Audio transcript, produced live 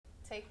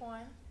Take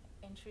one.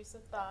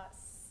 Intrusive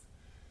thoughts.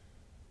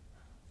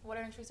 What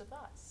are intrusive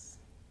thoughts?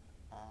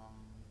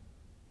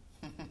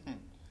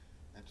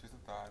 Intrusive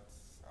thoughts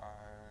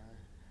are.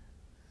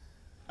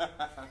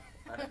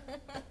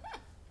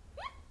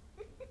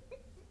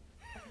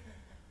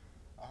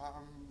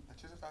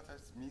 Intrusive thoughts are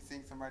me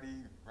seeing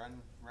somebody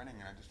running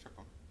and I just trip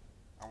them.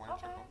 I want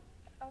to trip them.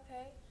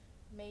 Okay.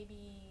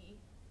 Maybe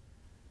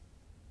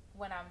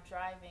when I'm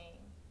driving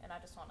and I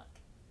just want to.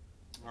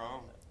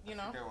 Oh, you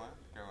know, good one.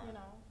 You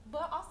know,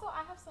 but also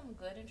I have some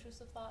good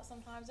intrusive thoughts.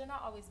 Sometimes they're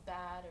not always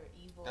bad or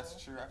evil. That's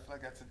true. I feel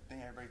like that's a thing.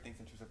 Everybody thinks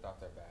intrusive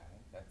thoughts are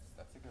bad.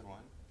 That's a good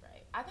one.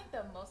 Right. I think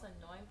the most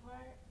annoying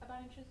part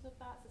about intrusive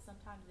thoughts is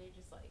sometimes they're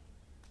just like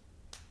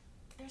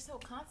they're so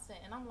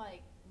constant, and I'm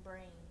like,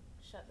 brain,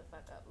 shut the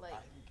fuck up.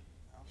 Like,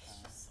 it's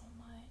just so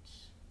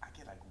much. I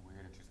get like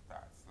weird intrusive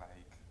thoughts.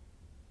 Like,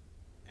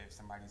 if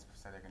somebody's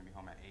said they're gonna be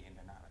home at 8 and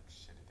they're not, like,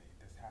 shit,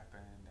 this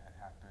happened, that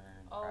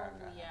happened. Oh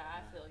that yeah,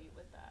 happened. I feel you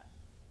with that.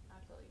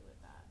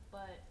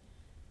 But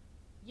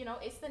you know,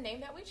 it's the name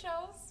that we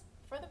chose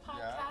for the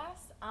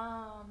podcast.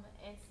 Yeah.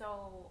 And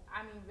so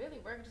I mean, really,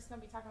 we're just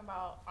gonna be talking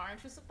about our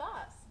intrusive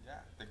thoughts.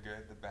 Yeah, the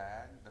good, the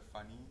bad, the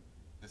funny,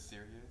 the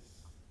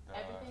serious,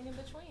 everything in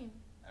between.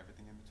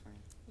 Everything in between.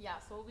 Yeah,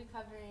 so we'll be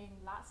covering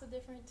lots of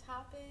different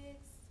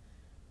topics.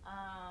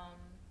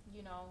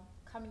 You know,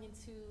 coming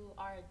into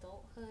our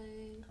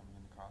adulthood. Coming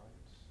into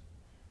college.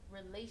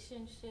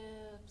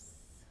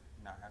 Relationships.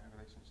 Not having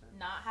relationships.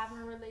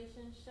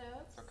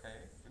 It's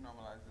okay. We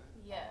normalize it.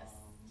 Yes.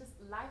 Just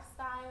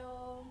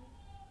lifestyle.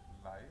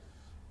 Life.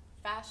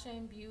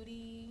 Fashion,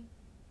 beauty.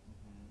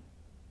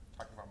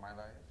 Talking about my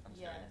life. I'm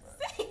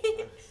just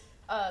kidding,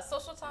 but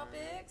social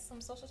topics.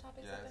 Some social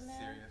topics up in there.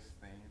 Serious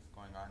things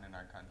going on in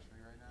our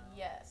country right now.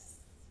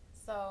 Yes.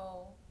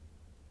 So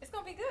it's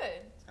gonna be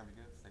good. It's gonna be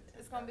good. Stay tuned.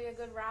 It's gonna be a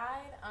good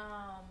ride.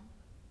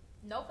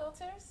 No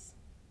filters.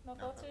 No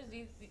filters.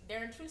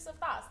 They're intrusive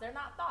thoughts. They're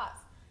not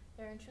thoughts.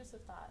 They're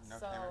intrusive thoughts. No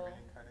so camera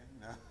being cutting.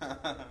 No.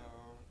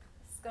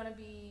 It's gonna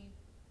be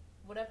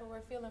whatever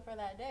we're feeling for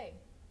that day.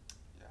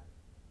 Yeah.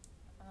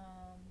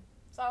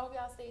 So I hope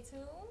y'all stay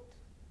tuned.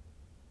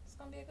 It's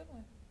gonna be a good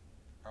one.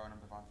 Oh, and I'm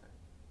Devante.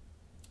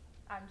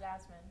 I'm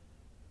Jasmine.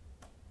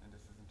 And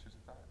this is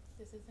Intrusive Thoughts.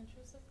 This is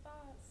Intrusive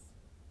Thoughts.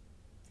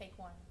 Take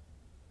one.